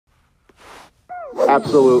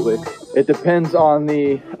Absolutely. It depends on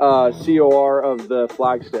the COR of the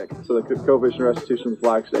flag stick, so the coefficient of restitution of the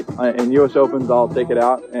flag stick. In U.S. Opens, I'll take it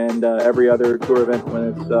out, and every other tour event, when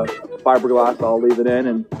it's fiberglass, I'll leave it in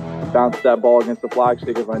and bounce that ball against the flag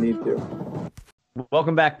stick if I need to.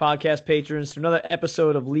 Welcome back, podcast patrons, to another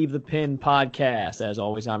episode of Leave the Pin podcast. As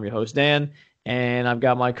always, I'm your host, Dan, and I've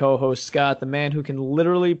got my co-host, Scott, the man who can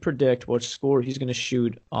literally predict what score he's going to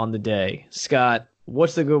shoot on the day. Scott,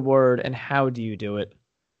 what's the good word, and how do you do it?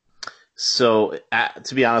 So,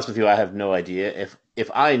 to be honest with you, I have no idea.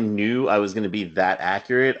 If I knew I was going to be that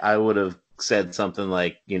accurate, I would have said something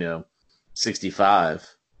like, 65.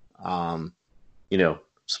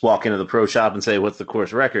 Just walk into the pro shop and say, what's the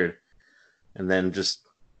course record? And then just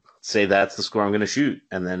say that's the score I'm going to shoot.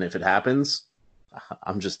 And then if it happens,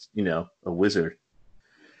 I'm just, a wizard.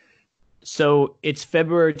 So it's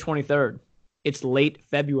February 23rd. It's late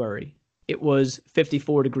February. It was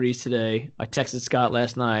 54 degrees today. I texted Scott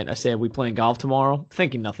last night. I said, we playing golf tomorrow?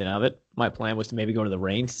 Thinking nothing of it. My plan was to maybe go to the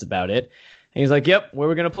range. That's about it. And he's like, yep, where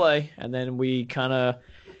we're going to play. And then we kind of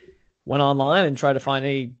went online and tried to find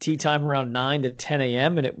a tee time around 9 to 10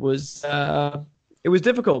 a.m. And it was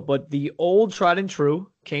difficult. But the old tried and true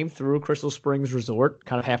came through Crystal Springs Resort,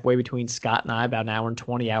 kind of halfway between Scott and I, about an hour and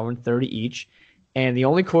 20, hour and 30 each. And the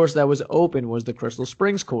only course that was open was the Crystal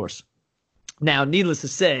Springs course. Now, needless to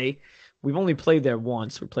say, we've only played there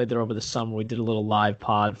once. We played there over the summer. We did a little live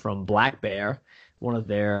pod from Black Bear, one of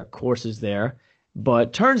their courses there.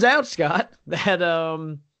 But turns out, Scott, that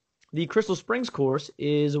the Crystal Springs course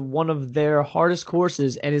is one of their hardest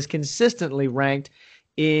courses and is consistently ranked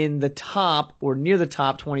in the top or near the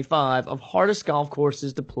top 25 of hardest golf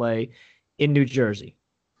courses to play in New Jersey.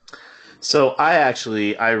 So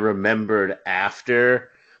I remembered after.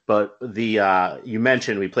 But you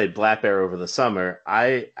mentioned we played Black Bear over the summer.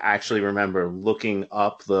 I actually remember looking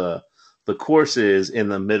up the courses in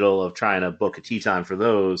the middle of trying to book a tee time for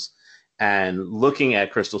those and looking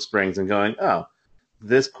at Crystal Springs and going, oh,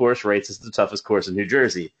 this course rates as the toughest course in New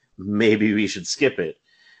Jersey. Maybe we should skip it.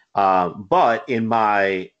 But in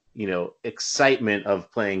my, excitement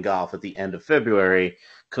of playing golf at the end of February,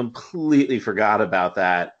 completely forgot about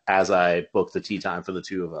that as I booked the tee time for the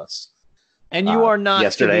two of us. And you are not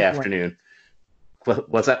yesterday afternoon.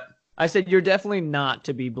 What's that? I said you're definitely not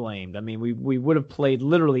to be blamed. I mean, we would have played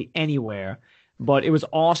literally anywhere, but it was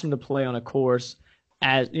awesome to play on a course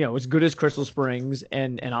as good as Crystal Springs.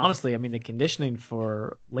 And honestly, I mean, the conditioning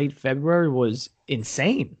for late February was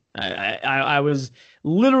insane. I was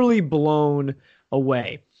literally blown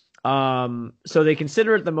away. So they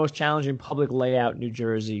consider it the most challenging public layout in New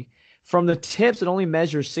Jersey. From the tips, it only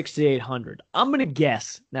measures 6,800. I'm going to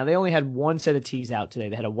guess. Now, they only had one set of tees out today.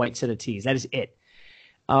 They had a white set of tees. That is it.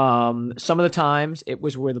 Some of the times, it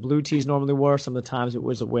was where the blue tees normally were. Some of the times, it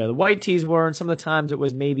was where the white tees were. And some of the times, it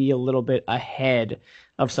was maybe a little bit ahead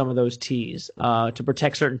of some of those tees to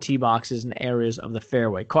protect certain tee boxes and areas of the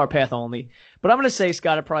fairway. Car path only. But I'm going to say,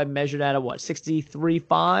 Scott, it probably measured out at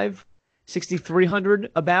 6,350,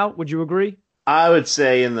 6,300 about. Would you agree? I would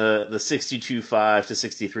say in the 62.5 to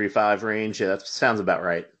 63.5 range. Yeah, that sounds about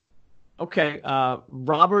right. Okay.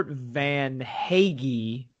 Robert Van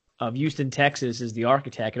Hagee of Houston, Texas, is the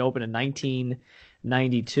architect. It opened in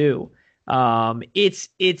 1992.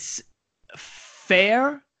 It's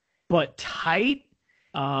fair but tight.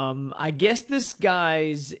 I guess this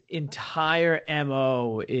guy's entire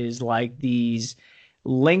MO is like these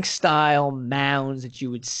link-style mounds that you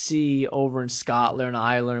would see over in Scotland and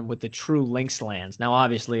Ireland with the true links lands. Now,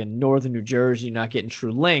 obviously, in northern New Jersey, you're not getting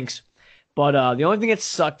true links. But the only thing that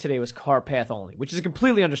sucked today was car path only, which is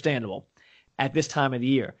completely understandable at this time of the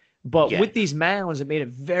year. But with these mounds, it made it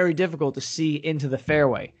very difficult to see into the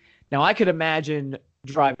fairway. Now, I could imagine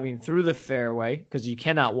driving through the fairway because you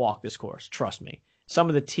cannot walk this course, trust me. Some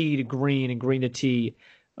of the tee to green and green to tee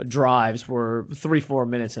drives were 3-4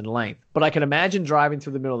 minutes in length. But I can imagine driving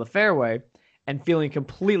through the middle of the fairway and feeling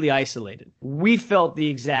completely isolated. We felt the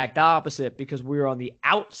exact opposite because we were on the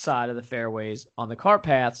outside of the fairways on the cart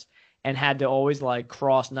paths and had to always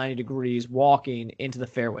cross 90 degrees walking into the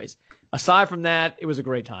fairways. Aside from that, it was a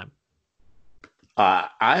great time. I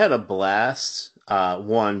had a blast.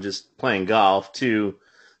 One, just playing golf. Two,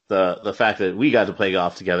 the fact that we got to play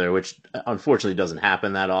golf together, which unfortunately doesn't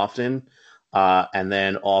happen that often. And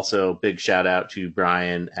then also big shout out to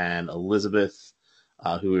Brian and Elizabeth,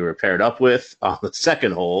 who we were paired up with on the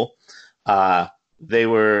second hole.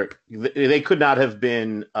 They could not have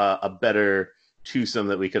been a better twosome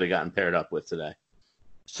that we could have gotten paired up with today.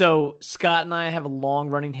 So Scott and I have a long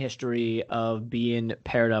running history of being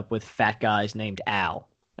paired up with fat guys named Al.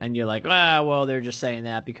 And you're like, well, they're just saying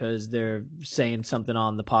that because they're saying something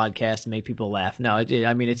on the podcast to make people laugh. No,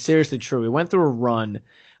 I mean, it's seriously true. We went through a run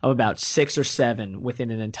of about 6 or 7 within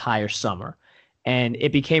an entire summer. And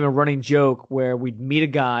it became a running joke where we'd meet a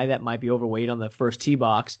guy that might be overweight on the first tee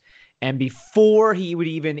box. And before he would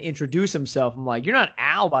even introduce himself, I'm like, "You're not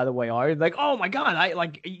Al, by the way, are you?" Like, "Oh my God,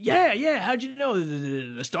 yeah. How'd you know?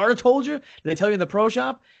 The starter told you? Did they tell you in the pro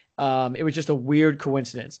shop?" It was just a weird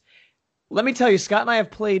coincidence. Let me tell you, Scott and I have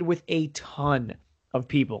played with a ton of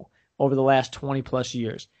people over the last 20 plus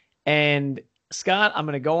years. And Scott, I'm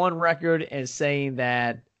going to go on record as saying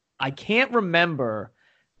that I can't remember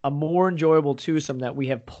a more enjoyable twosome that we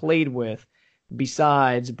have played with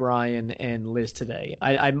besides Brian and Liz today.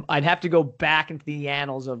 I'd have to go back into the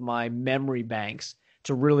annals of my memory banks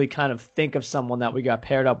to really kind of think of someone that we got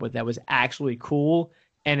paired up with that was actually cool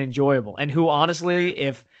and enjoyable. And who, honestly,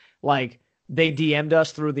 if they DM'd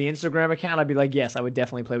us through the Instagram account, I'd be like, yes, I would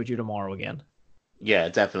definitely play with you tomorrow again. Yeah,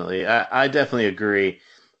 definitely. I definitely agree.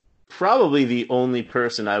 Probably the only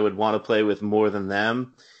person I would want to play with more than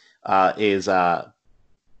them is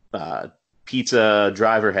pizza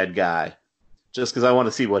driver head guy, just because I want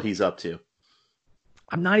to see what he's up to.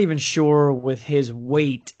 I'm not even sure with his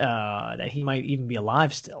weight that he might even be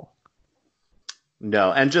alive still.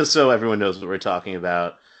 No, and just so everyone knows what we're talking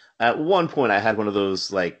about, at one point I had one of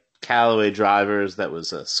those Callaway drivers that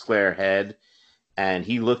was a square head, and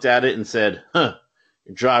he looked at it and said, "Huh,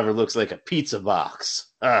 your driver looks like a pizza box."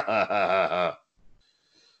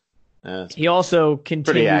 He also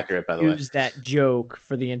continued accurate, by the to way. use that joke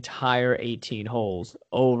for the entire 18 holes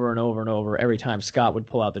over and over and over every time Scott would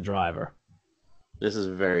pull out the driver. This is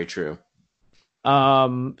very true.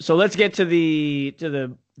 So let's get to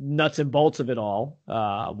the nuts and bolts of it all.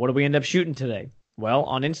 What did we end up shooting today? Well,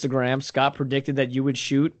 on Instagram, Scott predicted that you would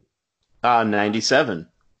shoot 97.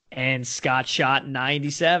 And Scott shot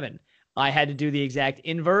 97. I had to do the exact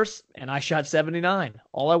inverse, and I shot 79.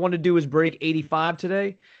 All I wanted to do was break 85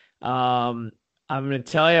 today. I'm going to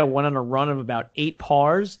tell you, I went on a run of about 8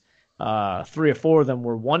 pars. 3 or 4 of them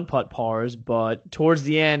were one-putt pars, but towards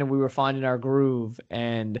the end, we were finding our groove.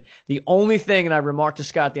 And the only thing, and I remarked to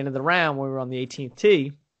Scott at the end of the round when we were on the 18th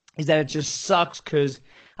tee, is that it just sucks because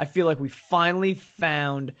I feel like we finally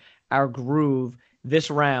found our groove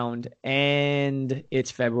this round, and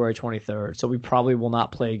it's February 23rd, so we probably will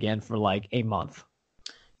not play again for a month.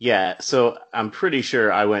 Yeah, so I'm pretty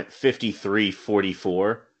sure I went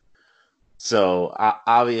 53-44. So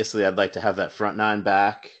obviously I'd like to have that front 9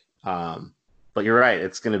 back. But you're right,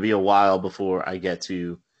 it's going to be a while before I get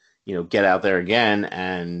to, get out there again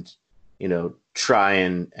and, try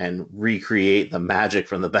and recreate the magic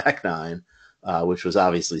from the back 9, which was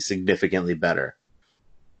obviously significantly better.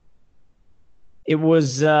 It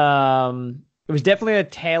was definitely a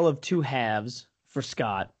tale of two halves for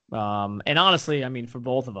Scott. And honestly, I mean, for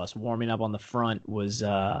both of us, warming up on the front was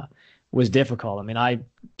difficult. I mean, I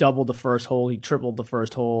doubled the first hole, he tripled the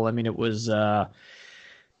first hole. I mean, it was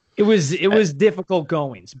difficult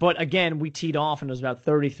goings. But again, we teed off and it was about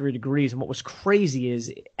 33 degrees. And what was crazy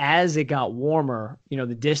is as it got warmer,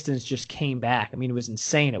 the distance just came back. I mean, it was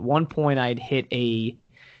insane. At one point, I'd hit a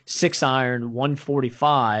 6-iron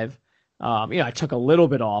 145. I took a little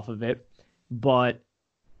bit off of it, but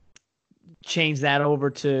changed that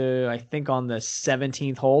over to, I think on the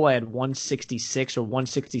 17th hole, I had 166 or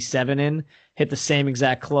 167 in, hit the same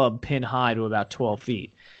exact club pin high to about 12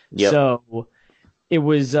 feet. Yep. So it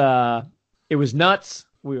was nuts.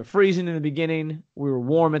 We were freezing in the beginning. We were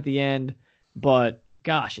warm at the end, but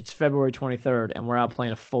gosh, it's February 23rd and we're out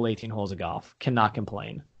playing a full 18 holes of golf. Cannot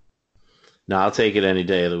complain. No, I'll take it any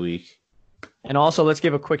day of the week. And also, let's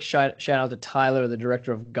give a quick shout out to Tyler, the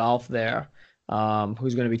director of golf there,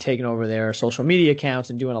 who's going to be taking over their social media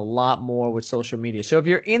accounts and doing a lot more with social media. So if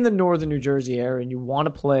you're in the northern New Jersey area and you want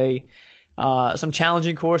to play some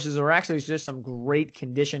challenging courses or actually just some great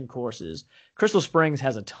condition courses, Crystal Springs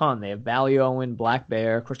has a ton. They have Ballyowen, Black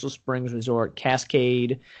Bear, Crystal Springs Resort,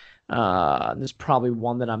 Cascade. There's probably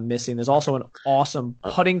one that I'm missing. There's also an awesome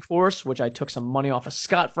putting course, which I took some money off of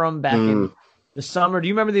Scott from back in the summer. Do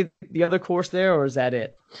you remember the other course there, or is that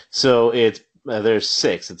it? So there's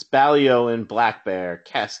 6. It's Ballyowen, Black Bear,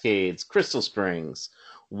 Cascades, Crystal Springs,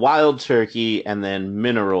 Wild Turkey, and then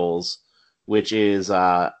Minerals, which is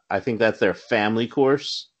I think that's their family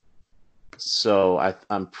course. So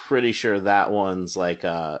I'm pretty sure that one's nope,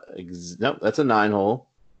 that's a 9-hole.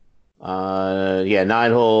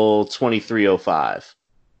 9-hole 2305.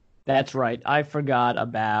 That's right. I forgot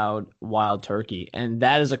about Wild Turkey, and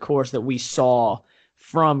that is a course that we saw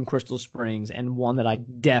from Crystal Springs and one that I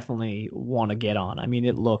definitely want to get on. I mean,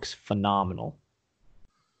 it looks phenomenal.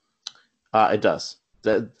 It does.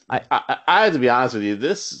 I have to be honest with you.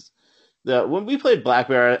 When we played Black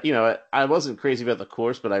Bear, I wasn't crazy about the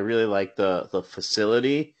course, but I really liked the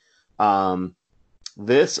facility. Um,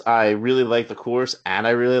 this I really like the course and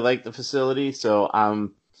I really like the facility. So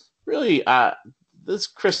I'm really this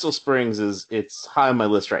Crystal Springs it's high on my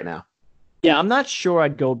list right now. Yeah, I'm not sure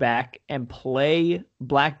I'd go back and play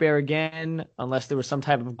Black Bear again unless there was some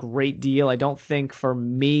type of great deal. I don't think for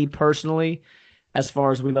me personally, as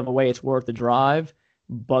far as we live away, it's worth the drive.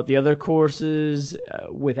 But the other courses,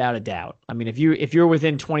 without a doubt. I mean, if you're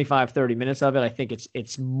within 25, 30 minutes of it, I think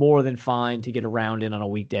it's more than fine to get around in on a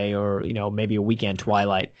weekday or maybe a weekend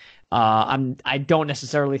twilight. I don't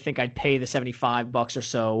necessarily think I'd pay the $75 or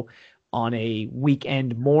so on a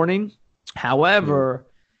weekend morning. However,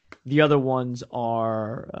 the other ones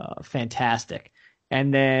are fantastic.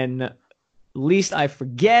 And then, least I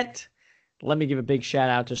forget, let me give a big shout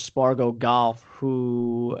out to Spargo Golf,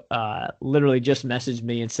 who literally just messaged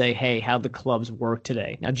me and say, hey, how'd the clubs work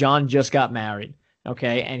today? Now, John just got married,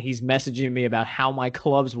 okay, and he's messaging me about how my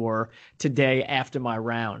clubs were today after my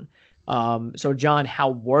round. So, John, how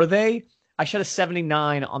were they? I shot a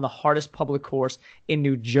 79 on the hardest public course in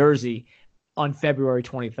New Jersey on February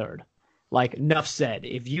 23rd. Like, enough said.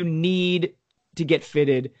 If you need to get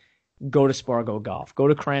fitted, go to Spargo Golf. Go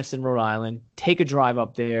to Cranston, Rhode Island. Take a drive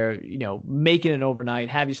up there. Make it an overnight.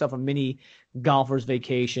 Have yourself a mini golfer's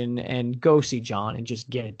vacation and go see John and just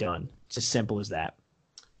get it done. It's as simple as that.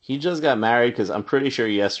 He just got married because I'm pretty sure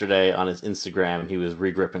yesterday on his Instagram he was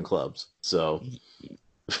regripping clubs. So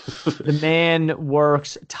the man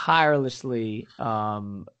works tirelessly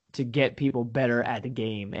to get people better at the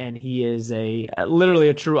game, and he is literally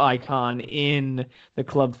a true icon in the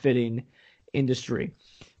club fitting industry.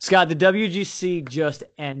 Scott, the WGC just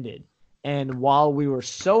ended, and while we were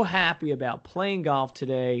so happy about playing golf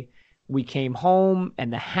today, we came home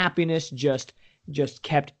and the happiness just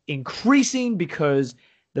kept increasing because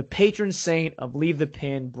the patron saint of Leave the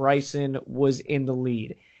Pin, Bryson, was in the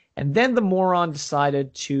lead. And then the moron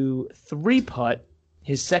decided to three-putt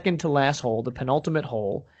his second to last hole, the penultimate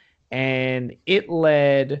hole, and it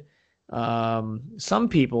led some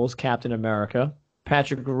people's Captain America,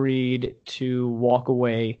 Patrick Reed, to walk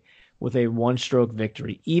away with a one-stroke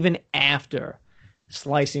victory, even after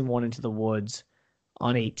slicing one into the woods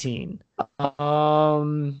on 18. A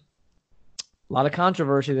lot of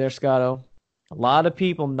controversy there, Scotto. A lot of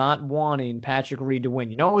people not wanting Patrick Reed to win.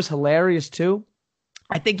 You know what was hilarious, too?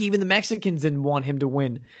 I think even the Mexicans didn't want him to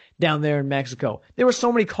win down there in Mexico. There were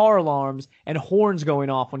so many car alarms and horns going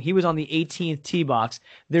off when he was on the 18th tee box.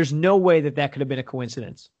 There's no way that could have been a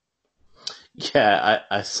coincidence. Yeah,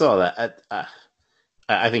 I saw that.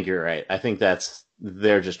 I think you're right. I think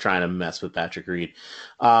they're just trying to mess with Patrick Reed.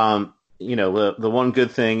 The one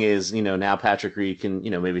good thing is, now Patrick Reed can,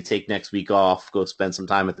 maybe take next week off, go spend some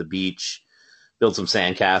time at the beach, build some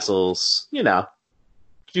sandcastles,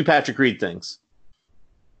 do Patrick Reed things.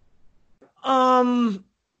 I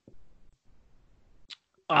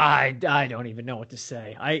don't even know what to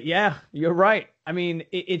say. Yeah, you're right. I mean,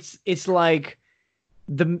 it's like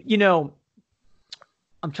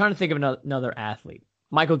I'm trying to think of another athlete.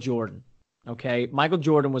 Michael Jordan. Okay. Michael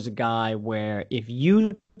Jordan was a guy where if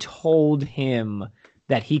you told him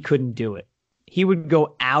that he couldn't do it, he would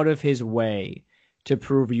go out of his way to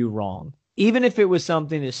prove you wrong. Even if it was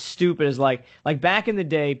something as stupid as like back in the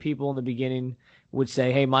day, people in the beginning would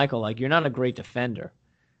say, hey, Michael, you're not a great defender.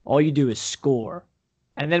 All you do is score.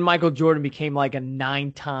 And then Michael Jordan became like a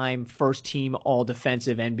 9-time first-team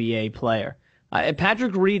all-defensive NBA player.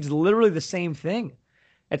 Patrick Reed's literally the same thing.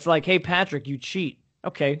 It's like, hey, Patrick, you cheat.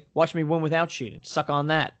 Okay, watch me win without cheating. Suck on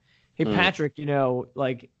that. Hey, Patrick,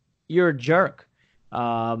 you're a jerk.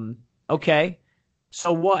 Okay,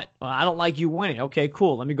 so what? Well, I don't like you winning. Okay,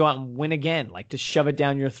 cool. Let me go out and win again, to shove it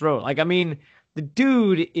down your throat. The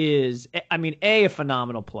dude is, a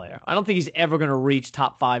phenomenal player. I don't think he's ever going to reach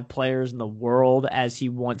top 5 players in the world, as he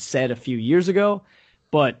once said a few years ago,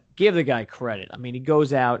 but give the guy credit. He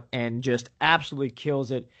goes out and just absolutely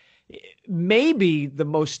kills it. Maybe the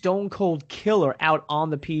most stone-cold killer out on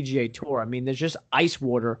the PGA Tour. There's just ice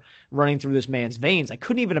water running through this man's veins. I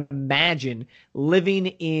couldn't even imagine living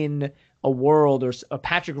in a world or a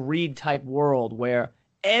Patrick Reed-type world where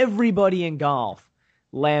everybody in golf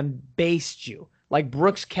lambastes you. Like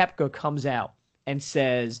Brooks Koepka comes out and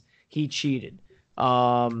says he cheated.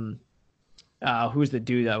 Who's the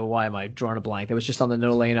dude that? Why am I drawing a blank? That was just on the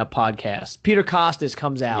No Laying Up podcast. Peter Kostis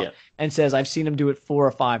comes out and says, I've seen him do it 4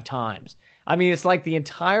 or 5 times. It's like the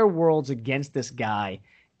entire world's against this guy,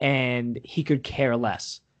 and he could care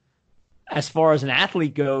less. As far as an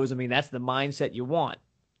athlete goes, that's the mindset you want.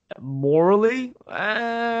 Morally,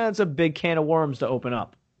 it's a big can of worms to open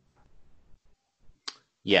up.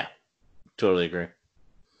 Yeah, totally agree.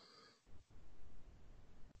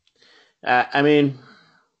 I mean,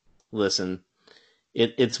 listen,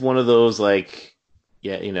 it's one of those like,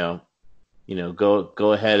 yeah,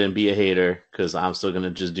 go ahead and be a hater because I'm still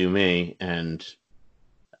gonna just do me, and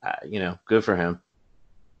good for him.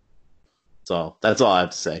 That's all I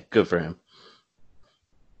have to say. Good for him.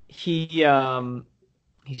 He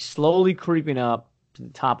he's slowly creeping up to the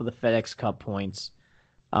top of the FedEx Cup points.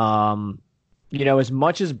 As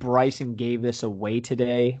much as Bryson gave this away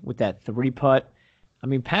today with that 3-putt, I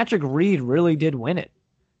mean, Patrick Reed really did win it.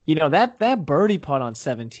 That birdie putt on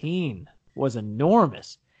 17 was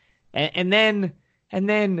enormous. And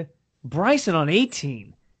then Bryson on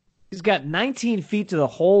 18, he's got 19 feet to the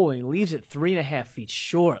hole and he leaves it 3.5 feet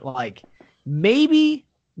short. Like, maybe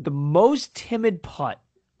the most timid putt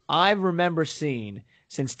I remember seeing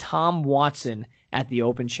since Tom Watson at the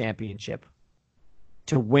Open Championship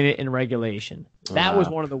to win it in regulation. That was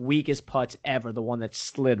one of the weakest putts ever, the one that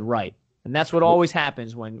slid right. And that's what always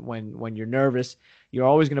happens when you're nervous. You're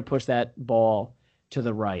always going to push that ball to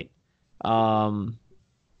the right.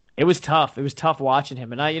 It was tough. It was tough watching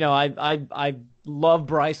him. And I love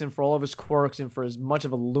Bryson for all of his quirks and for as much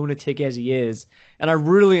of a lunatic as he is. And I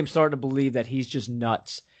really am starting to believe that he's just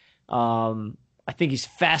nuts. I think he's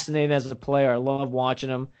fascinating as a player. I love watching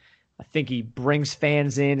him. I think he brings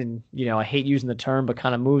fans in, and I hate using the term, but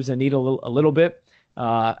kind of moves the needle a little bit.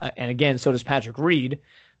 And again, so does Patrick Reed.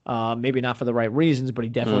 Maybe not for the right reasons, but he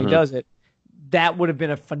definitely does it. That would have been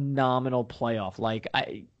a phenomenal playoff. Like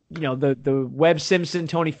the Webb Simpson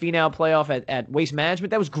Tony Finau playoff at Waste Management,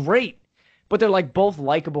 that was great. But they're like both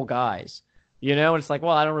likable guys. And it's like,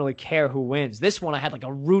 well, I don't really care who wins. This one I had like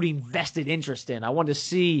a rooting vested interest in. I wanted to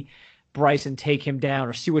see Bryson take him down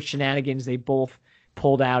or see what shenanigans they both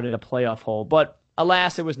pulled out at a playoff hole. But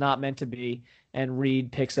alas, it was not meant to be, and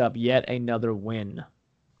Reed picks up yet another win.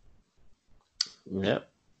 Yep.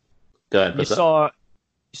 Go ahead. You saw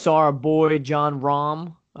our boy John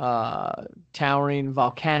Rahm, towering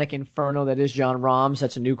volcanic inferno that is John Rahm.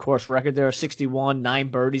 That's a new course record there, 61, 9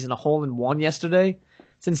 birdies and a hole-in-one yesterday.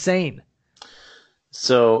 It's insane.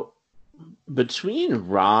 So between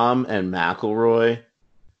Rahm and McIlroy,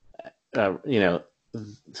 they're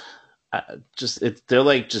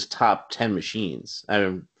like just top 10 machines. I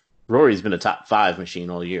mean, Rory's been a top 5 machine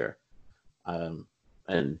all year,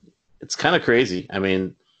 and it's kind of crazy. I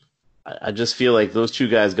mean, I just feel like those two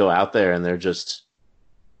guys go out there and they're just,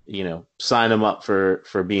 sign them up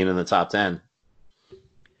for being in the top 10.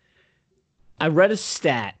 I read a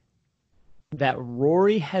stat that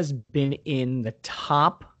Rory has been in the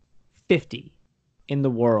top 50 in the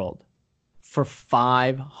world for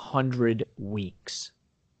 500 weeks.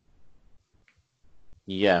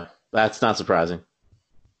 Yeah, that's not surprising.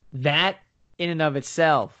 That in and of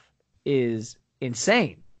itself is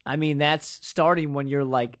insane. I mean, that's starting when you're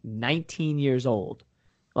like 19 years old.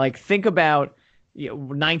 Like, think about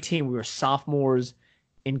 19, we were sophomores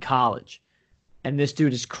in college. And this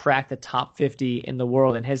dude has cracked the top 50 in the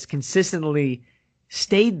world and has consistently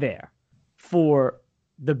stayed there for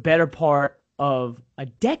the better part of a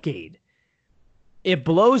decade. It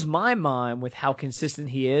blows my mind with how consistent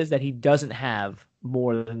he is that he doesn't have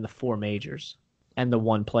more than the 4 majors and the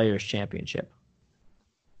 1 Players Championship.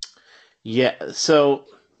 Yeah, so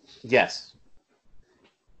yes.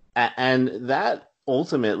 And that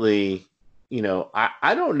ultimately,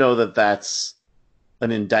 I don't know that that's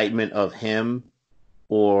an indictment of him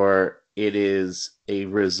or it is a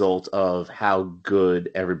result of how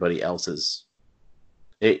good everybody else is.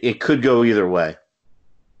 It could go either way.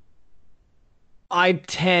 I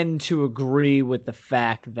tend to agree with the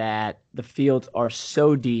fact that the fields are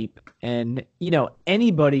so deep and,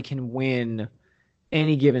 anybody can win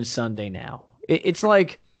any given Sunday now. It's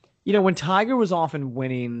like, when Tiger was often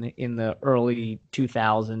winning in the early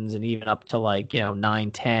 2000s and even up to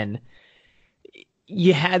 9, 10,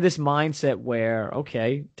 you had this mindset where,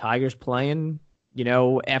 okay, Tiger's playing,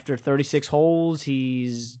 after 36 holes,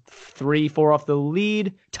 he's 3, 4 off the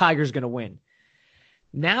lead, Tiger's going to win.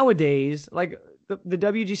 Nowadays, the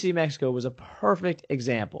WGC Mexico was a perfect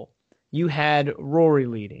example. You had Rory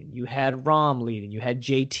leading, you had Rahm leading, you had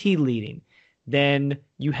JT leading. Then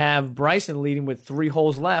you have Bryson leading with 3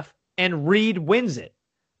 holes left, and Reed wins it.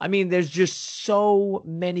 I mean, there's just so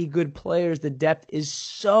many good players. The depth is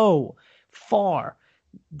so far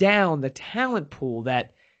down the talent pool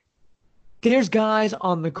that there's guys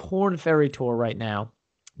on the Korn Ferry Tour right now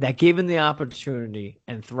that, given the opportunity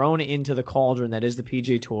and thrown into the cauldron that is the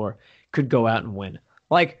PGA Tour, could go out and win.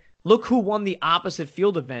 Look who won the opposite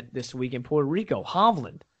field event this week in Puerto Rico,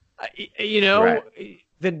 Hovland. You know, Right.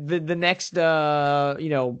 the next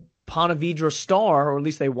Pontevedra star, or at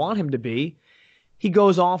least they want him to be, he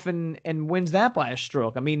goes off and wins that by a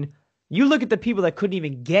stroke. I mean, you look at the people that couldn't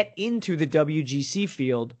even get into the WGC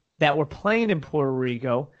field that were playing in Puerto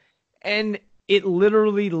Rico, and it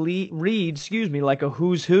literally reads, like a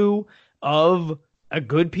who's who of a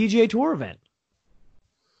good PGA Tour event.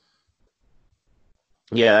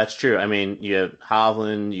 Yeah, that's true. I mean, you have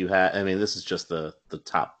Hovland, I mean, this is just the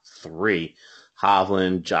top three.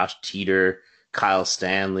 Hovland, Josh Teeter, Kyle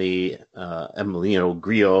Stanley, Emiliano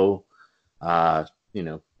Grillo, uh, you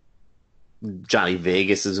know, Johnny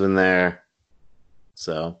Vegas is in there.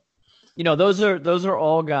 So, Those are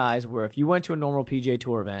all guys where if you went to a normal PGA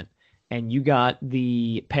Tour event and you got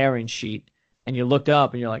the pairing sheet and you looked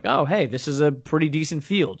up and you're like, oh, hey, this is a pretty decent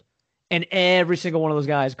field, and every single one of those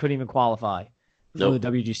guys couldn't even qualify for the nope.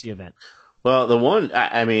 WGC event. Well,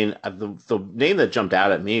 I mean, the name that jumped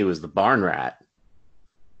out at me was the Barn Rat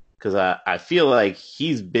because I feel like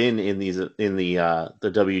he's been in the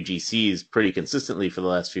WGCs pretty consistently for the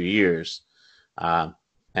last few years, uh,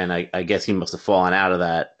 and I guess he must have fallen out of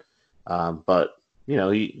that. But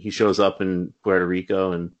he shows up in Puerto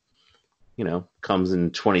Rico and comes in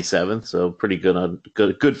 27th, so pretty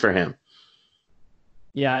good for him.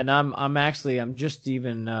 Yeah, and I'm just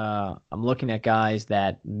even I'm looking at guys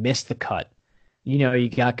that missed the cut. You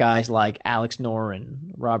got guys like Alex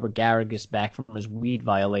Noren, Robert Garrigus back from his weed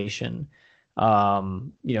violation.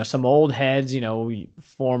 Some old heads,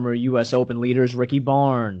 former U.S. Open leaders, Ricky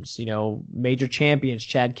Barnes, major champions,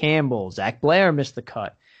 Chad Campbell, Zach Blair missed the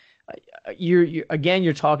cut.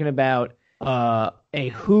 You're talking about a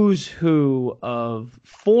who's who of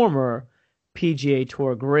former PGA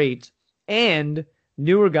Tour greats and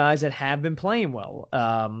newer guys that have been playing well.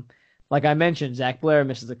 Like I mentioned, Zach Blair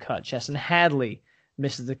misses the cut. Chesson Hadley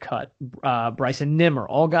misses the cut. Bryson Nimmer,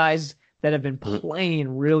 all guys that have been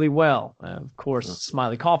playing really well. Of course,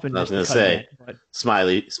 Smiley Coffin I was missed the going to cut. say, But,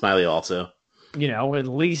 Smiley also. at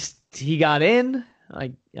least he got in,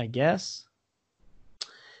 I guess.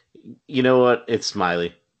 You know what? It's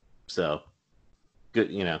Smiley. So, good,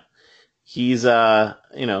 he's he's a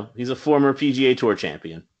former PGA Tour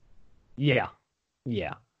champion. Yeah.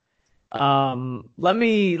 Yeah. Let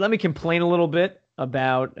me complain a little bit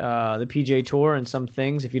about the PGA Tour and some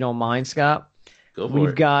things, if you don't mind, Scott. Go for We've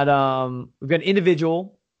it. got an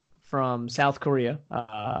individual from South Korea,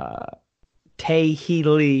 Tae Hee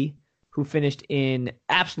Lee, who finished in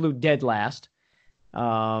absolute dead last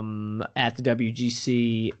at the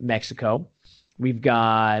WGC Mexico. We've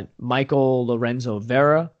got Michael Lorenzo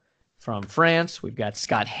Vera from France. We've got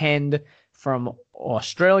Scott Hend from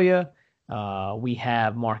Australia. We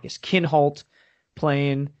have Marcus Kinhult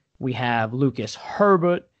playing. We have Lucas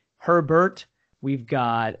Herbert. We've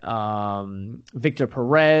got Victor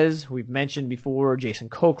Perez. We've mentioned before Jason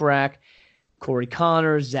Kokrak, Corey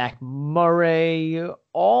Connors, Zach Murray,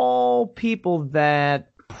 all people that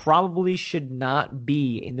probably should not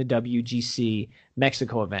be in the WGC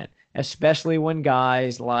Mexico event, especially when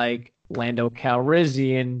guys like Lando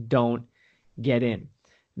Calrissian don't get in.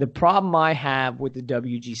 The problem I have with the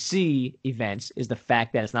WGC events is the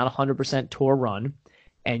fact that it's not a 100% tour run,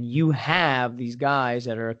 and you have these guys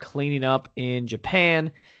that are cleaning up in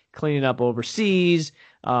Japan, cleaning up overseas,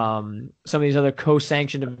 some of these other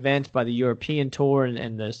co-sanctioned events by the European Tour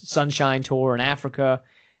and the Sunshine Tour in Africa,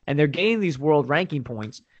 and they're gaining these world ranking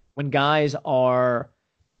points when guys are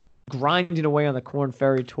grinding away on the Korn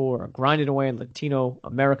Ferry Tour, grinding away on Latino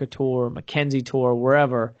America Tour, Mackenzie Tour,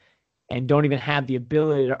 wherever, and don't even have the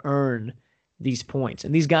ability to earn these points.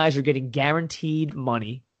 And these guys are getting guaranteed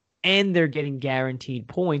money, and they're getting guaranteed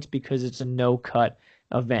points because it's a no-cut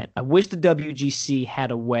event. I wish the WGC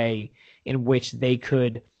had a way in which they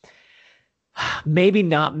could maybe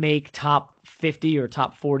not make top 50 or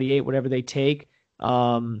top 48, whatever they take,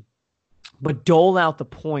 but dole out the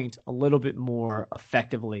points a little bit more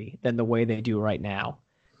effectively than the way they do right now.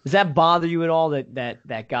 Does that bother you at all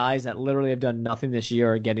that guys that literally have done nothing this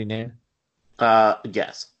year are getting in?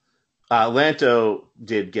 Yes. Lanto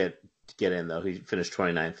did get in though. He finished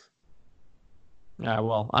 29th. All right,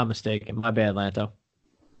 well, I'm mistaken. My bad, Lanto.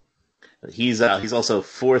 He's also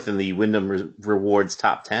fourth in the Wyndham Rewards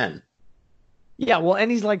top 10. Yeah, well, and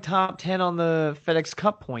he's like top 10 on the FedEx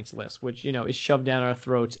Cup points list, which, is shoved down our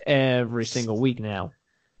throats every single week now.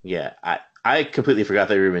 Yeah, I completely forgot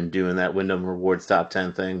they were even doing that Wyndham Rewards top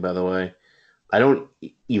 10 thing, by the way. I don't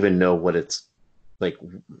even know what it's like,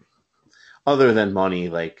 other than money.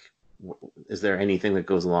 Like, is there anything that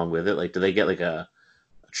goes along with it? Like, do they get like a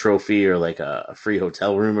trophy or like a free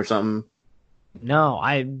hotel room or something? No,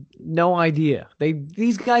 I have no idea.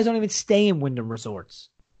 These guys don't even stay in Wyndham Resorts.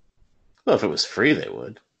 Well, if it was free, they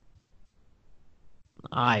would.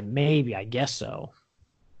 I guess so.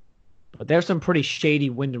 But there's some pretty shady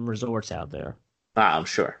Wyndham resorts out there. I'm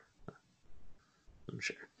sure. I'm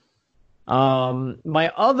sure.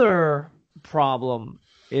 My other problem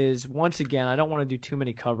is, once again, I don't want to do too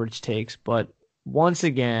many coverage takes, but once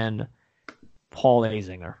again, Paul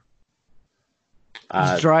Azinger.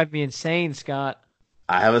 He's driving me insane, Scott.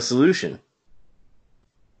 I have a solution.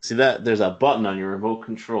 See that? There's a button on your remote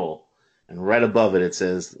control, and right above it, it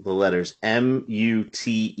says the letters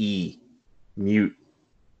MUTE. Mute.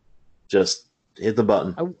 Just hit the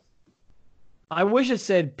button. I wish it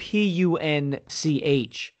said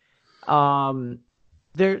PUNCH.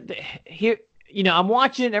 Here, I'm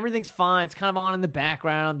watching. Everything's fine. It's kind of on in the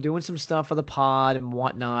background. I'm doing some stuff for the pod and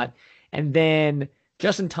whatnot, and then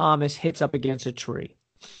Justin Thomas hits up against a tree,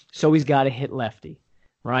 so he's got to hit lefty,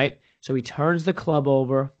 right? So he turns the club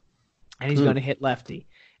over, and he's going to hit lefty,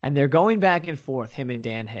 and they're going back and forth, him and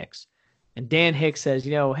Dan Hicks, and Dan Hicks says,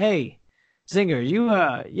 hey, Zinger,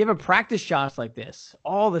 you ever practice shots like this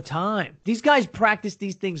all the time? These guys practice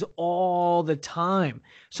these things all the time.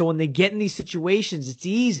 So when they get in these situations, it's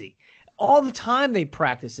easy. All the time they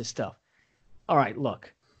practice this stuff. All right,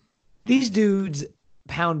 look. These dudes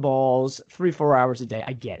pound balls 3-4 hours a day.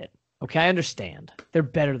 I get it. Okay, I understand. They're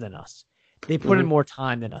better than us. They put in more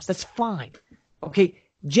time than us. That's fine. Okay,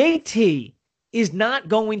 JT is not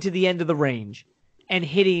going to the end of the range and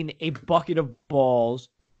hitting a bucket of balls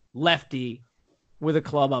lefty with a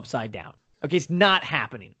club upside down. Okay, it's not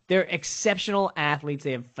happening. They're exceptional athletes.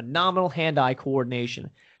 They have phenomenal hand-eye coordination,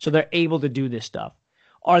 so they're able to do this stuff.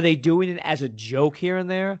 Are they doing it as a joke here and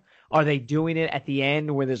there? Are they doing it at the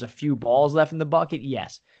end where there's a few balls left in the bucket?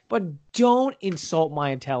 Yes. But don't insult my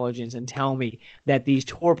intelligence and tell me that these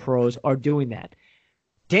tour pros are doing that.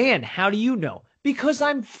 Dan, how do you know? Because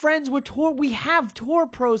I'm friends with tour. We have tour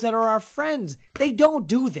pros that are our friends. They don't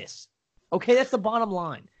do this. Okay, that's the bottom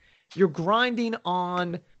line. You're grinding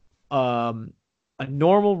on a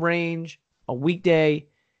normal range, a weekday.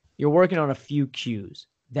 You're working on a few cues.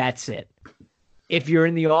 That's it. If you're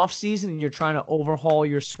in the off season and you're trying to overhaul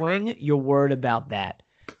your swing, you're worried about that.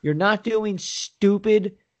 You're not doing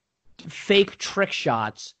stupid, fake trick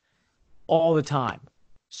shots all the time.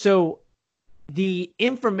 So the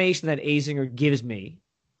information that Azinger gives me,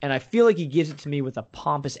 and I feel like he gives it to me with a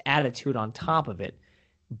pompous attitude on top of it,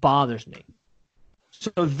 bothers me.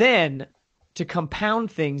 So then, to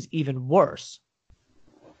compound things even worse,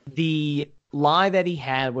 the lie that he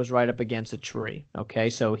had was right up against a tree. Okay,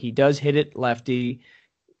 so he does hit it lefty,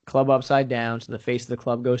 club upside down, so the face of the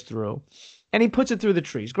club goes through, and he puts it through the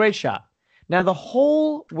trees. Great shot. Now, the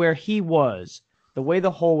hole where he was, the way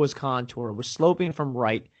the hole was contoured, was sloping from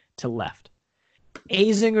right to left.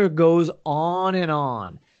 Azinger goes on and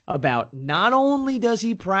on about not only does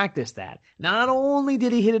he practice that, not only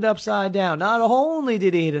did he hit it upside down, not only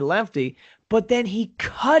did he hit it lefty, but then he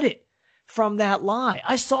cut it from that lie.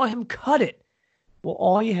 I saw him cut it. Well,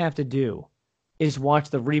 all you have to do is watch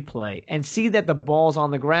the replay and see that the ball's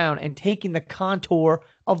on the ground and taking the contour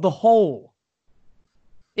of the hole.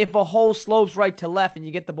 If a hole slopes right to left and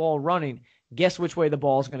you get the ball running, guess which way the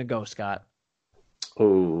ball's going to go, Scott?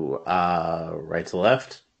 Oh, right to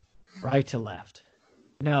left? Right to left.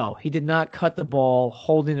 No, he did not cut the ball,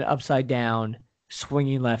 holding it upside down,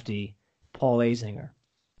 swinging lefty, Paul Azinger.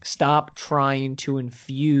 Stop trying to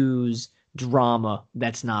infuse drama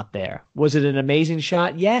that's not there. Was it an amazing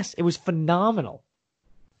shot? Yes, it was phenomenal.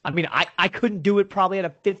 I mean, I couldn't do it probably out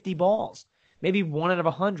of 50 balls, maybe 1 out of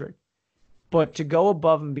 100. But to go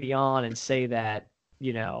above and beyond and say that,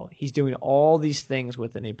 he's doing all these things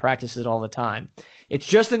with it and he practices it all the time, it's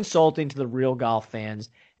just insulting to the real golf fans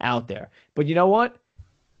out there. But you know what?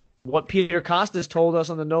 What Peter Kostis told us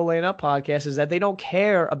on the No Laying Up podcast is that they don't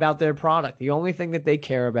care about their product. The only thing that they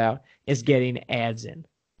care about is getting ads in.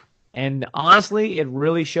 And honestly, it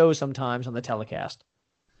really shows sometimes on the telecast.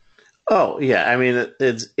 Oh, yeah. I mean,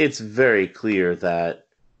 it's very clear that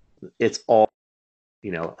it's all,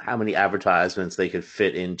 how many advertisements they could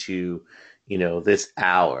fit into, this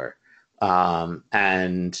hour.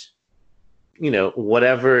 And,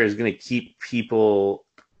 whatever is going to keep people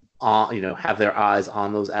on, have their eyes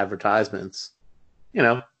on those advertisements,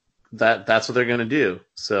 that's what they're going to do.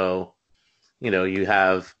 So, you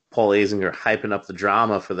have Paul Azinger hyping up the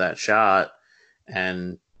drama for that shot.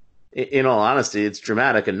 And in all honesty, it's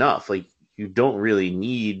dramatic enough. Like, you don't really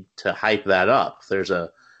need to hype that up. There's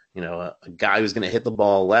a guy who's going to hit the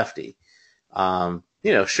ball lefty.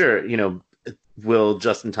 Sure, will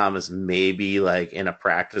Justin Thomas maybe, like, in a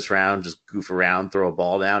practice round, just goof around, throw a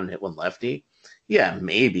ball down and hit one lefty? Yeah,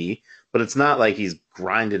 maybe. But it's not like he's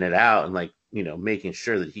grinding it out and, like, making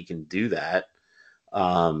sure that he can do that.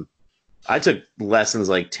 I took lessons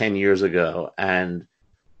like 10 years ago, and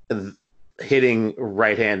hitting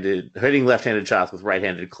left-handed shots with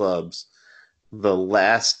right-handed clubs. The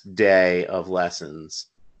last day of lessons,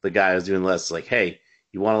 the guy was doing lessons like, "Hey,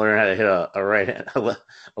 you want to learn how to hit a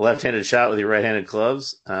left-handed shot with your right-handed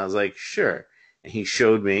clubs?" And I was like, "Sure." And he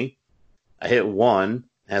showed me. I hit one,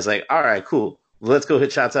 and I was like, "All right, cool. Let's go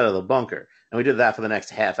hit shots out of the bunker." And we did that for the next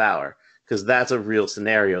half hour, because that's a real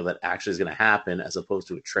scenario that actually is going to happen as opposed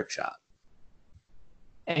to a trick shot.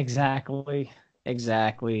 Exactly.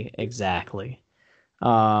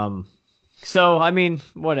 So I mean,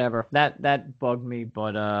 whatever. That bugged me,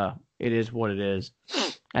 but it is what it is.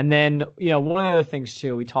 And then, one of the things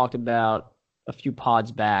too, we talked about a few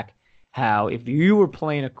pods back, how if you were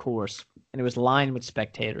playing a course and it was lined with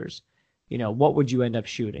spectators, what would you end up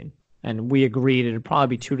shooting? And we agreed it'd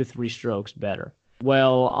probably be 2 to 3 strokes better.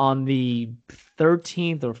 Well, on the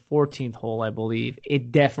 13th or 14th hole, I believe,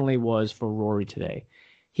 it definitely was for Rory today.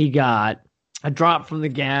 He got a drop from the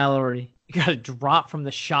gallery. He got a drop from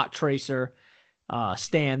the shot tracer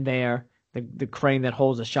stand there, the crane that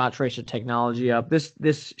holds the shot tracer technology up.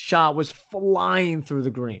 This shot was flying through the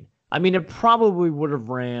green. I mean, it probably would have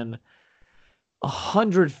ran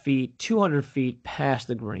 100 feet, 200 feet past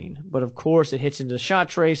the green. But of course, it hits into the shot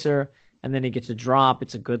tracer, and then he gets a drop.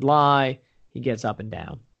 It's a good lie. He gets up and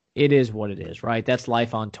down. It is what it is, right? That's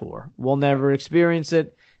life on tour. We'll never experience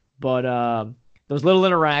it, but those little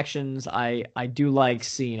interactions I do like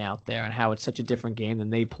seeing out there, and how it's such a different game than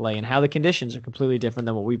they play, and how the conditions are completely different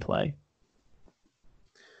than what we play.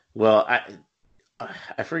 Well,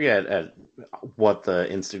 I forget what the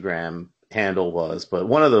Instagram handle was, but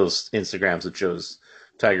one of those Instagrams that shows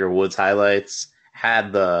Tiger Woods highlights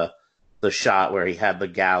had the shot where he had the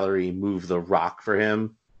gallery move the rock for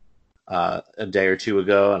him a day or two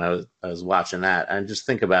ago, and I was watching that, and just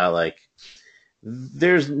think about, like,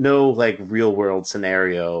 there's no like real world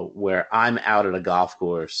scenario where I'm out at a golf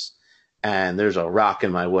course and there's a rock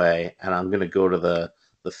in my way, and I'm gonna go to the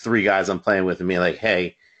 3 guys I'm playing with and be like,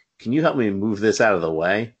 "Hey, can you help me move this out of the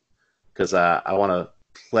way? Because I want to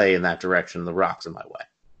play in that direction. The rock's in my way."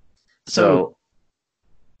 So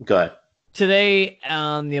go ahead. Today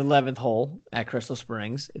on the 11th hole at Crystal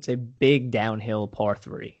Springs, it's a big downhill par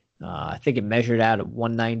 3. I think it measured out at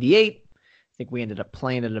 198. I think we ended up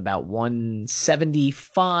playing at about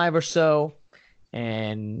 175 or so.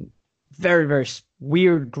 And very, very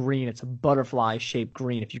weird green. It's a butterfly-shaped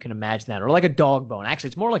green, if you can imagine that. Or like a dog bone. Actually,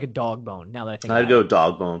 it's more like a dog bone, now that I think about it. I'd go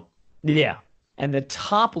dog bone. Yeah. And the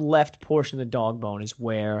top left portion of the dog bone is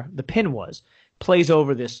where the pin was. Plays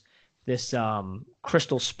over this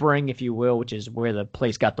crystal spring, if you will, which is where the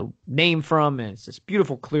place got the name from, and it's this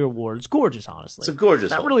beautiful clear water. It's gorgeous, honestly. It's a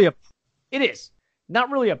gorgeous hole. It is not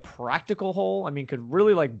really a practical hole. I mean, could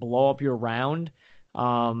really like blow up your round,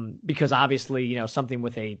 because obviously, something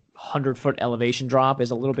with a 100-foot elevation drop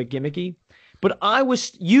is a little bit gimmicky. But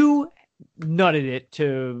you nutted it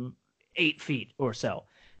to 8 feet or so.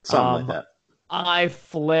 Something like that. I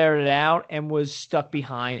flared it out and was stuck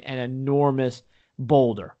behind an enormous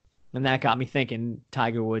boulder. And that got me thinking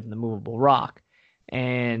Tiger Woods and the movable rock.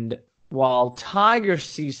 And while Tiger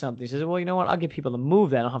sees something, he says, well, you know what? I'll get people to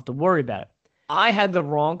move that. I don't have to worry about it. I had the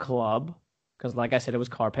wrong club because, like I said, it was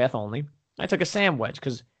car path only. I took a sand wedge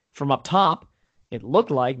because from up top, it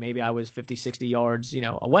looked like maybe I was 50, 60 yards,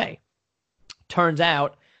 away. Turns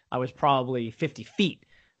out I was probably 50 feet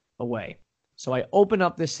away. So I open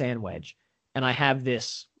up this sand wedge, and I have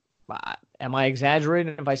this, am I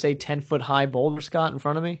exaggerating if I say 10-foot high boulder, Scott, in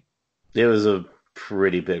front of me? It was a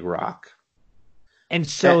pretty big rock. And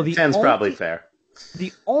so 10's probably fair.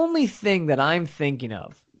 The only thing that I'm thinking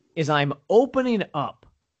of is I'm opening up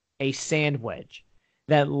a sand wedge.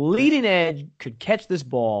 That leading edge could catch this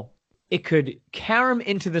ball. It could carom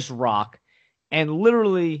into this rock and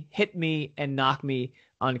literally hit me and knock me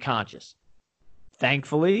unconscious.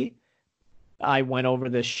 Thankfully, I went over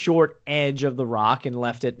the short edge of the rock and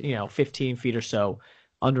left it, 15 feet or so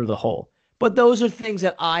under the hole. But those are things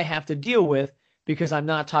that I have to deal with because I'm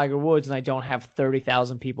not Tiger Woods and I don't have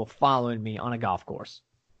 30,000 people following me on a golf course.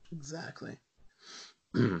 Exactly.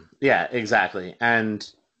 Yeah, exactly.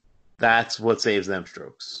 And that's what saves them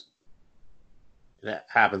strokes. That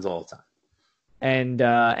happens all the time.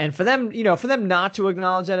 And for them, for them not to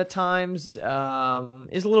acknowledge that at times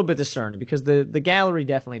is a little bit discerning because the gallery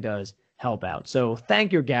definitely does help out. So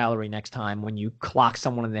thank your gallery next time when you clock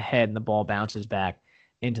someone in the head and the ball bounces back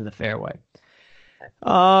into the fairway.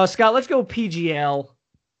 Scott, let's go PGL.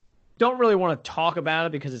 Don't really want to talk about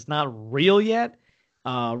it because it's not real yet.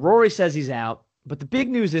 Rory says he's out. But the big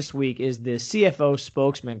news this week is the CFO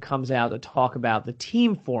spokesman comes out to talk about the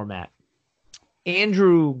team format.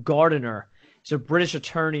 Andrew Gardiner is a British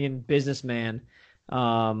attorney and businessman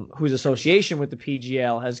whose association with the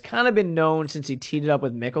PGL has kind of been known since he teamed up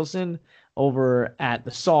with Mickelson over at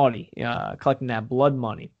the Saudi, collecting that blood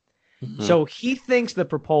money. Mm-hmm. So he thinks the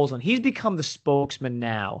proposal, and he's become the spokesman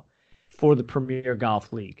now for the Premier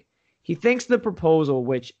Golf League. He thinks the proposal,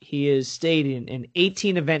 which he is stating an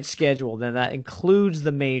 18-event schedule, and that includes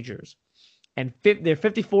the majors, and they're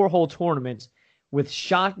 54-hole tournaments with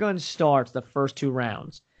shotgun starts the first 2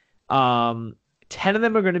 rounds. 10 of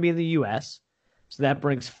them are going to be in the U.S., so that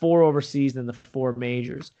brings 4 overseas and the 4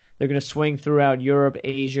 majors. They're going to swing throughout Europe,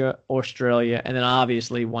 Asia, Australia, and then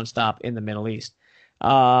obviously one stop in the Middle East.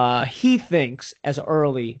 He thinks as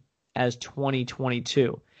early as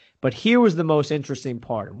 2022. But here was the most interesting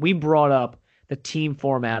part. We brought up the team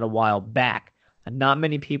format a while back, and not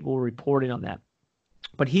many people were reporting on that.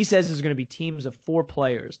 But he says there's going to be teams of 4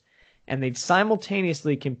 players, and they'd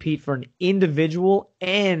simultaneously compete for an individual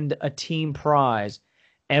and a team prize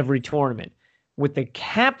every tournament, with the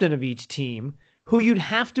captain of each team, who you'd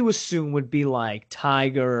have to assume would be like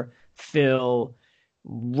Tiger, Phil,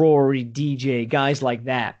 Rory, DJ, guys like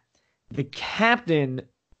that. The captain,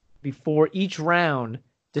 before each round,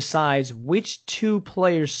 decides which 2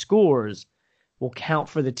 players' scores will count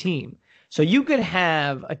for the team. So you could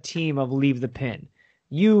have a team of Leave the Pin.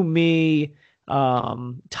 You, me,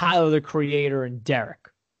 Tyler the Creator, and Derek,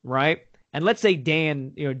 right? And let's say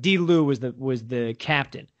Dan, D. Lou was the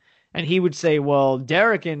captain. And he would say, well,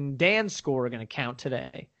 Derek and Dan's score are going to count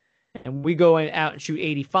today. And we go out and shoot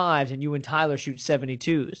 85s, and you and Tyler shoot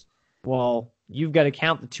 72s. Well, you've got to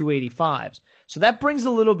count the 285s. So that brings a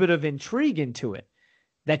little bit of intrigue into it,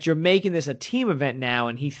 that you're making this a team event now,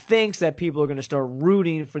 and he thinks that people are going to start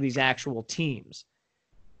rooting for these actual teams.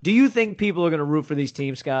 Do you think people are going to root for these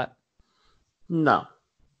teams, Scott? No.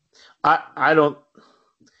 I don't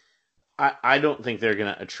think they're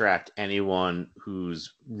going to attract anyone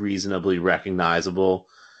who's reasonably recognizable,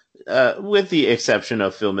 with the exception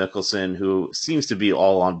of Phil Mickelson, who seems to be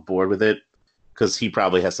all on board with it because he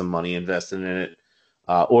probably has some money invested in it,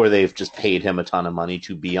 or they've just paid him a ton of money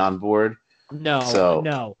to be on board.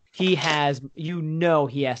 No. He has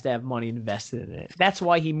to have money invested in it. That's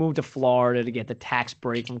why he moved to Florida to get the tax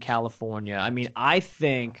break from California. I mean, I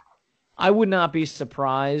think I would not be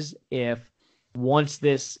surprised if once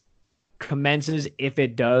this commences, if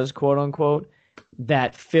it does, quote unquote,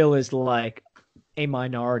 that Phil is like a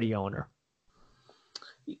minority owner.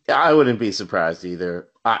 I wouldn't be surprised either.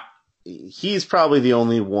 He's probably the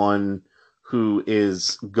only one who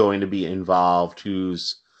is going to be involved,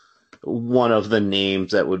 who's one of the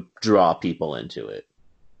names that would draw people into it.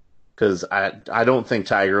 Because I don't think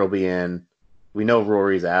Tiger will be in. We know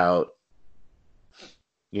Rory's out.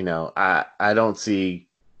 I don't see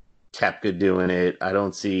Koepka doing it. I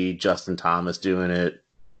don't see Justin Thomas doing it.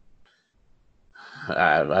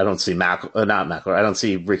 I don't see not McIlroy. I don't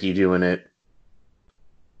see Ricky doing it.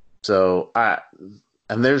 So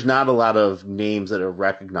and there's not a lot of names that are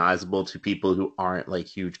recognizable to people who aren't like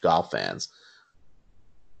huge golf fans.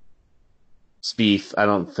 Spieth, I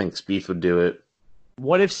don't think Spieth would do it.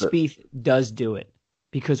 What if Spieth does do it?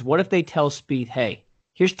 Because what if they tell Spieth, hey,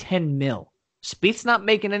 here's 10 mil. Spieth's not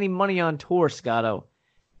making any money on tour, Scotto.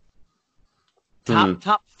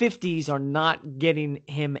 Top 50s are not getting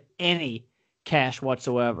him any cash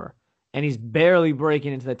whatsoever. And he's barely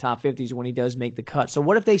breaking into the top 50s when he does make the cut. So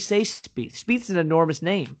what if they say Spieth? Spieth's an enormous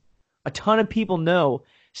name. A ton of people know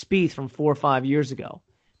Spieth from 4 or 5 years ago,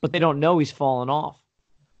 but they don't know he's fallen off.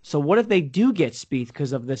 So what if they do get Spieth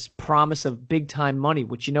because of this promise of big-time money,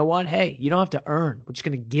 which, you know what? Hey, you don't have to earn. We're just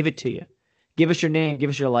going to give it to you. Give us your name. Give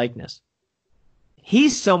us your likeness.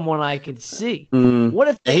 He's someone I could see. What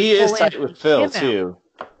if he is tight with Phil, too?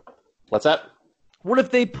 What's that? What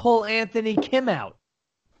if they pull Anthony Kim out?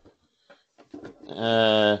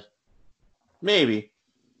 Maybe.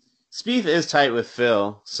 Spieth is tight with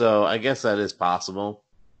Phil, so I guess that is possible.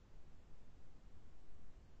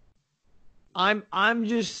 I'm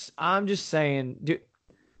just saying,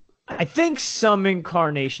 I think some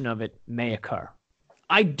incarnation of it may occur.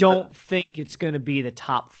 I don't think it's going to be the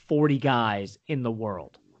top 40 guys in the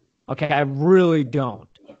world. Okay, I really don't.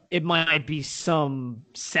 It might be some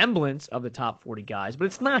semblance of the top 40 guys, but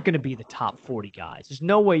it's not going to be the top 40 guys. There's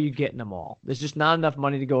no way you're getting them all. There's just not enough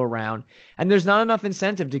money to go around, and there's not enough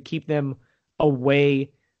incentive to keep them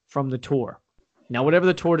away from the tour. Now, whatever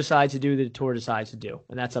the tour decides to do, the tour decides to do,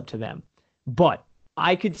 and that's up to them. But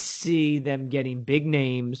I could see them getting big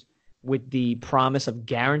names with the promise of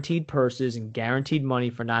guaranteed purses and guaranteed money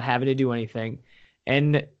for not having to do anything,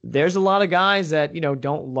 And there's a lot of guys that,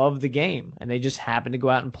 don't love the game and they just happen to go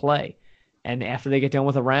out and play. And after they get done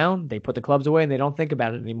with a round, they put the clubs away and they don't think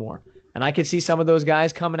about it anymore. And I could see some of those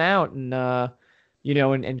guys coming out and,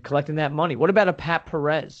 and collecting that money. What about a Pat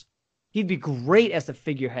Perez? He'd be great as the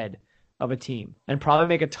figurehead of a team and probably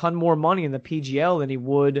make a ton more money in the PGL than he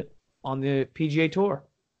would on the PGA Tour.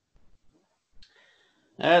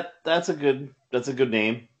 That's a good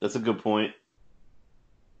name. That's a good point.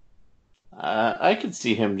 I could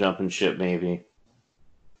see him jumping ship maybe.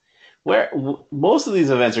 Most of these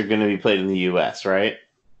events are going to be played in the U.S., right?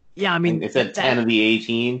 Yeah, I mean, it's at 10 of the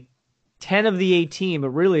 18. 10 of the 18,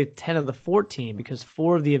 but really 10 of the 14 because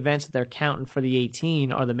 4 of the events that they're counting for the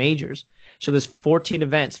 18 are the majors. So there's 14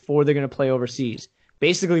 events, 4 they're going to play overseas.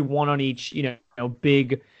 Basically 1 on each,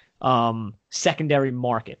 big secondary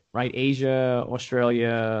market, right? Asia,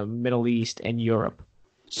 Australia, Middle East, and Europe.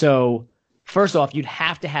 So first off, you'd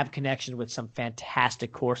have to have connections with some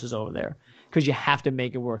fantastic courses over there because you have to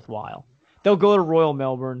make it worthwhile. They'll go to Royal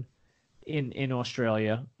Melbourne in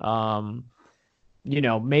Australia.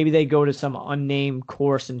 Maybe they go to some unnamed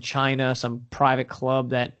course in China, some private club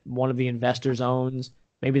that one of the investors owns.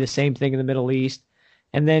 Maybe the same thing in the Middle East.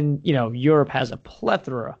 And then, Europe has a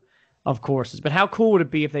plethora of courses. But how cool would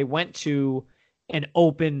it be if they went to an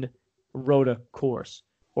open Rota course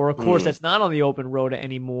or a course that's not on the open Rota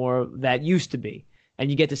anymore that used to be, and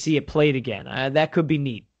you get to see it played again? That could be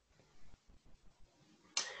neat.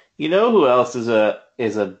 You know who else is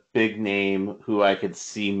a big name who I could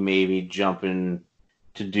see maybe jumping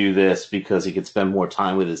to do this because he could spend more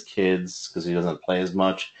time with his kids because he doesn't play as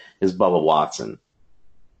much, is Bubba Watson.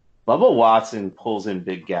 Bubba Watson pulls in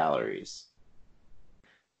big galleries.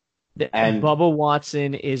 And Bubba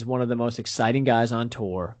Watson is one of the most exciting guys on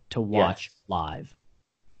tour to watch live.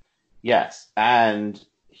 Yes, and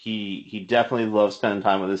he definitely loves spending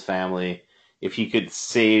time with his family. If he could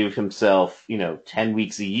save himself, 10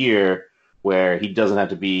 weeks a year where he doesn't have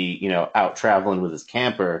to be, out traveling with his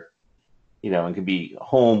camper, and could be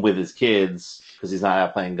home with his kids because he's not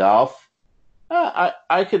out playing golf,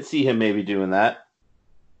 I could see him maybe doing that.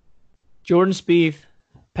 Jordan Spieth,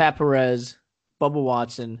 Pat Perez, Bubba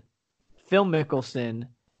Watson, Phil Mickelson,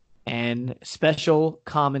 and special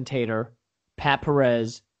commentator Pat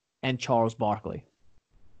Perez and Charles Barkley.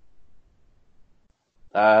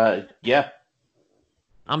 Yeah.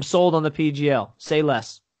 I'm sold on the PGL. Say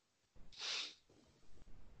less.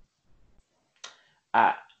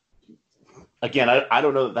 Again, I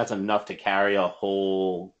don't know that that's enough to carry a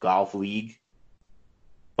whole golf league,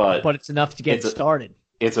 but it's enough to get started.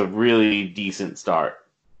 It's a really decent start.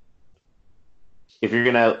 If you're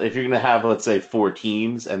gonna have, let's say, 4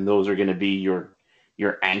 teams and those are gonna be your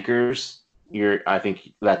anchors, I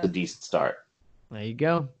think that's a decent start. There you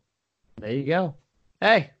go.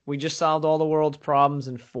 Hey, we just solved all the world's problems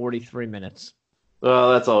in 43 minutes.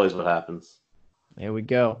 Well, that's always what happens. There we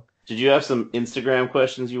go. Did you have some Instagram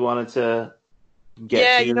questions you wanted to get to?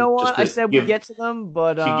 Yeah, you know what? I said we get to them,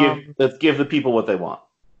 but let's give the people what they want.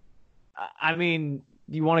 I mean,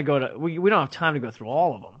 you want to go to? We don't have time to go through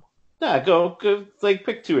all of them. Yeah, go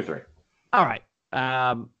pick 2 or 3. All right.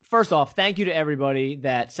 First off, thank you to everybody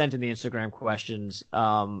that sent in the Instagram questions.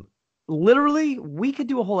 Literally, we could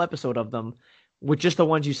do a whole episode of them with just the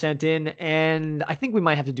ones you sent in, and I think we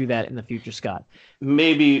might have to do that in the future, Scott.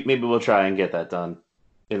 Maybe we'll try and get that done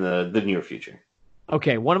in the near future.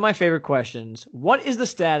 Okay, one of my favorite questions. What is the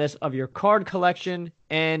status of your card collection,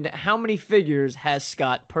 and how many figures has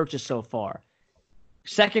Scott purchased so far?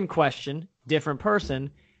 Second question, different person.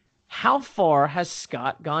 How far has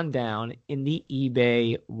Scott gone down in the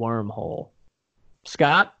eBay wormhole?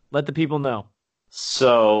 Scott, let the people know.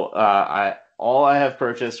 So all I have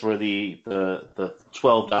purchased were the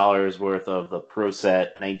 $12 worth of the Pro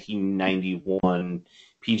Set 1991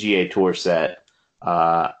 PGA Tour set.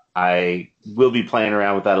 I will be playing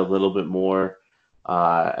around with that a little bit more.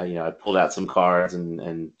 I pulled out some cards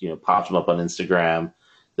and popped them up on Instagram.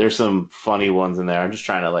 There's some funny ones in there. I'm just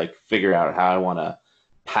trying to figure out how I want to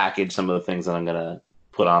package some of the things that I'm going to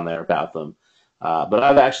put on there about them. But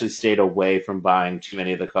I've actually stayed away from buying too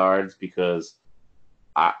many of the cards because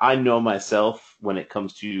I know myself when it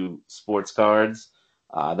comes to sports cards.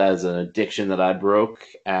 That is an addiction that I broke,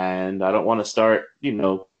 and I don't want to start,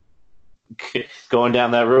 going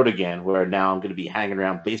down that road again where now I'm going to be hanging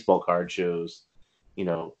around baseball card shows,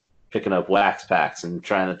 picking up wax packs and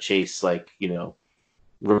trying to chase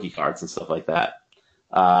rookie cards and stuff like that.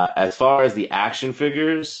 As far as the action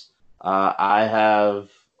figures, I have,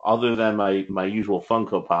 other than my usual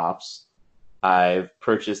Funko Pops, I've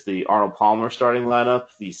purchased the Arnold Palmer starting lineup,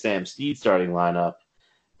 the Sam Steed starting lineup,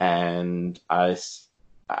 and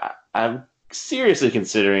I'm seriously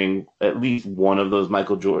considering at least one of those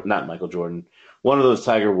one of those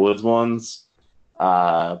Tiger Woods ones.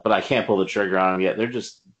 But I can't pull the trigger on them yet.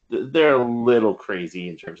 They're a little crazy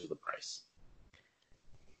in terms of the price.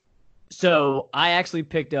 So I actually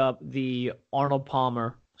picked up the Arnold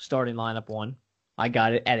Palmer starting lineup one. I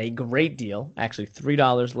got it at a great deal, actually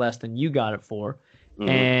 $3 less than you got it for. Mm-hmm.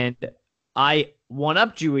 And I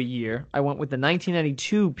one-upped you a year. I went with the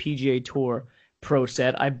 1992 PGA Tour Pro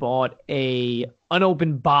Set. I bought a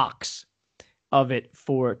unopened box of it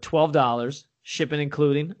for $12, shipping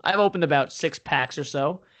including. I've opened about 6 packs or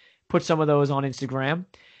so. Put some of those on Instagram.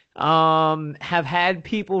 Have had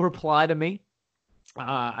people reply to me.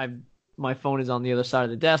 My phone is on the other side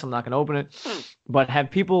of the desk. I'm not going to open it. But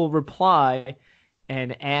have people reply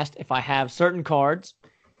and asked if I have certain cards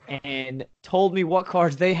and told me what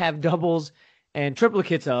cards they have doubles and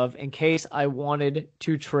triplicates of in case I wanted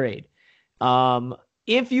to trade.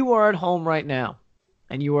 If you are at home right now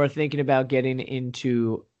and you are thinking about getting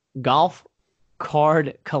into golf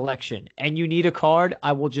card collection and you need a card,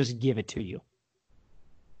 I will just give it to you.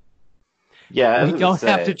 Yeah, we don't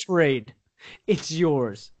have to trade. It's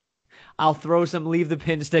yours. I'll throw some Leave the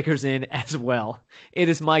Pin stickers in as well. It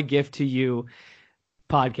is my gift to you,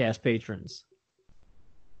 podcast patrons.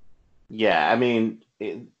 Yeah, I mean,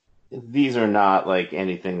 these are not like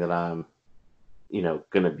anything that I'm,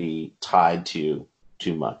 going to be tied to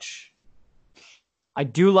too much. I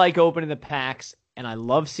do like opening the packs, and I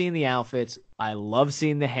love seeing the outfits. I love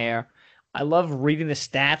seeing the hair. I love reading the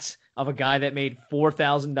stats of a guy that made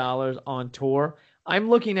 $4,000 on tour. I'm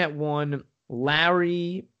looking at one,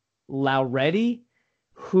 Larry Lauretti,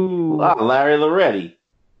 who... Larry Lauretti.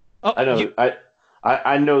 Oh, I know.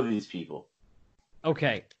 I know these people.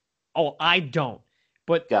 Okay. Oh, I don't.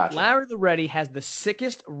 But gotcha. Larry Lauretti has the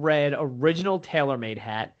sickest red original TaylorMade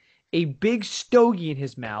hat, a big stogie in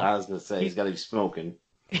his mouth. I was going to say, he's got to be smoking.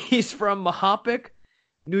 He's from Mahopac,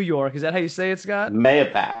 New York. Is that how you say it, Scott?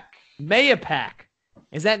 Mahopac. Mahopac.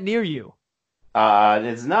 Is that near you?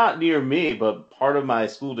 It's not near me, but part of my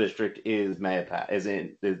school district is Mahopac.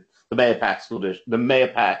 The Mahopac school district. The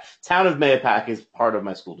Mahopac town of Mahopac is part of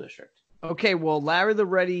my school district. Okay, well, Larry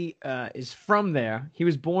Lauretti is from there. He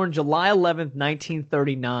was born July 11th,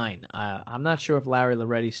 1939. I'm not sure if Larry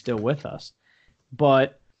Lauretti's still with us,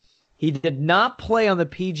 but he did not play on the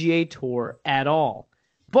PGA Tour at all.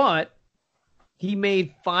 But he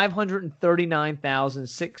made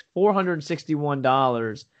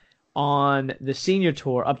 $539,461 on the Senior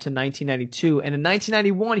Tour up to 1992, and in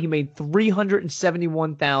 1991 he made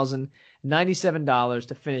 $371,097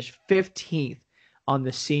 to finish 15th on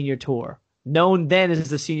the Senior Tour, known then as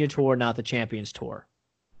the Senior Tour, not the Champions Tour.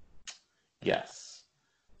 Yes.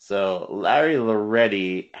 So Larry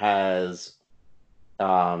Lauretti has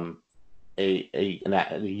a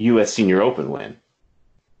U.S. Senior Open win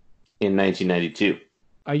in 1992.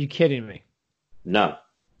 Are you kidding me? No.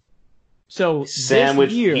 So he's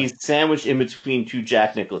sandwiched in between 2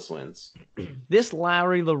 Jack Nicklaus wins. This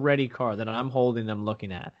Larry Lauretti card that I'm holding, I'm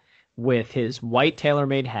looking at, with his white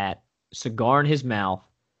TaylorMade hat, cigar in his mouth,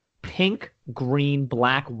 pink, green,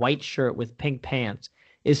 black, white shirt with pink pants,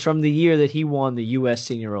 is from the year that he won the U.S.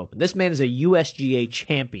 Senior Open. This man is a USGA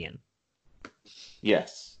champion.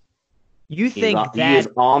 Yes. You think he is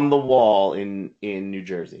on the wall in New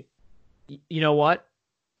Jersey. You know what?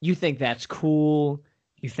 You think that's cool.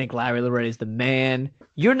 You think Larry Lauretti is the man.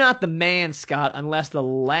 You're not the man, Scott, unless the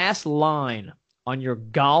last line on your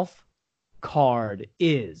golf card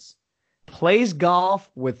is plays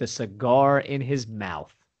golf with a cigar in his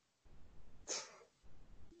mouth.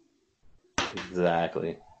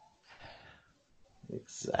 Exactly. All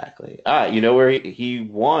right, you know where he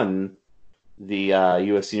won the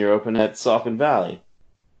U.S. Senior Open at Saucon Valley.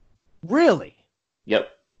 Really? Yep.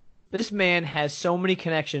 This man has so many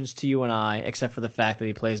connections to you and I, except for the fact that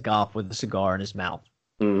he plays golf with a cigar in his mouth.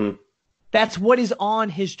 Mm-hmm. That's what is on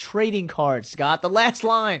his trading card, Scott. The last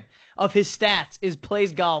line of his stats is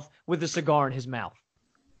plays golf with a cigar in his mouth.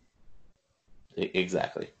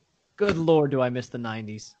 Exactly. Good Lord, do I miss the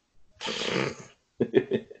 90s.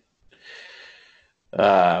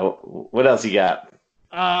 What else you got?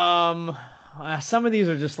 Some of these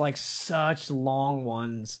are just like such long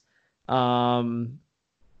ones.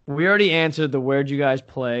 We already answered the where'd you guys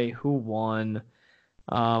play, who won.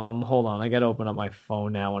 Hold on, I gotta open up my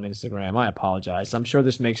phone now on Instagram. I apologize. I'm sure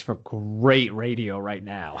this makes for great radio right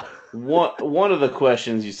now. One of the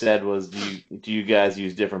questions you said was, do you guys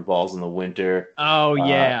use different balls in the winter? Oh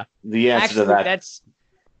yeah. The answer to that.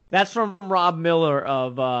 That's from Rob Miller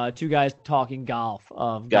of Two Guys Talking Golf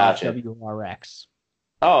of Gotcha. WRX.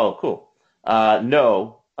 Oh, cool.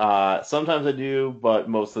 No. Sometimes I do, but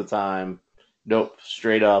most of the time Nope,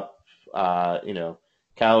 straight up,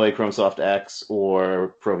 Callaway Chrome Soft X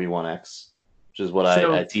or Pro V1X, which is what I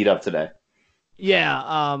So teed up today.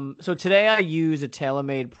 yeah, so today I use a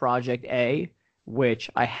TaylorMade Project A, which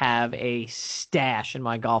I have a stash in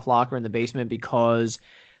my golf locker in the basement because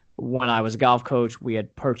when I was a golf coach, we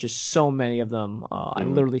had purchased so many of them. I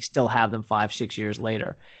Mhm. literally still have them 5, 6 years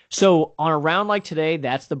later. So on a round like today,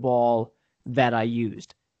 that's the ball that I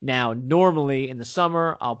used. Now, normally in the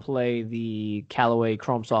summer, I'll play the Callaway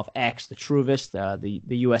Chrome Soft X, the Truvist,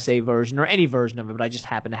 the USA version, or any version of it, but I just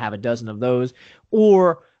happen to have a dozen of those,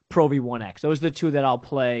 or Pro V1X. Those are the two that I'll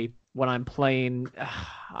play when I'm playing.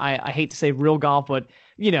 I hate to say real golf, but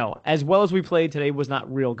as well as we played today was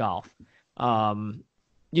not real golf. Um,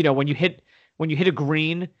 when you hit a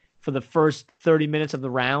green for the first 30 minutes of the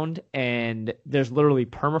round and there's literally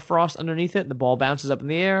permafrost underneath it and the ball bounces up in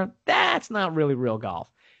the air, that's not really real golf.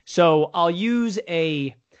 So I'll use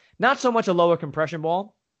not so much a lower compression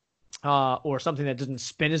ball or something that doesn't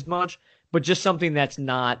spin as much, but just something that's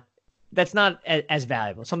not as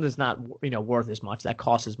valuable, something that's not worth as much, that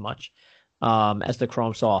costs as much as the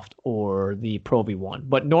Chrome Soft or the Pro V1.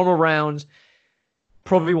 But normal rounds,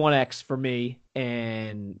 Pro V1X for me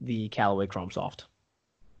and the Callaway Chrome Soft.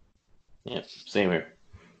 Yeah, same here.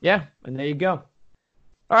 Yeah, and there you go.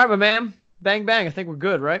 All right, my man. Bang, bang. I think we're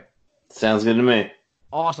good, right? Sounds good to me.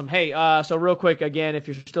 Awesome. Hey, so real quick, again, if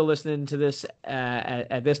you're still listening to this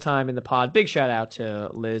at this time in the pod, big shout out to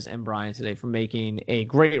Liz and Brian today for making a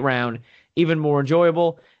great round even more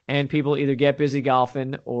enjoyable, and people either get busy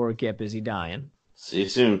golfing or get busy dying. See you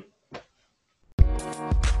soon.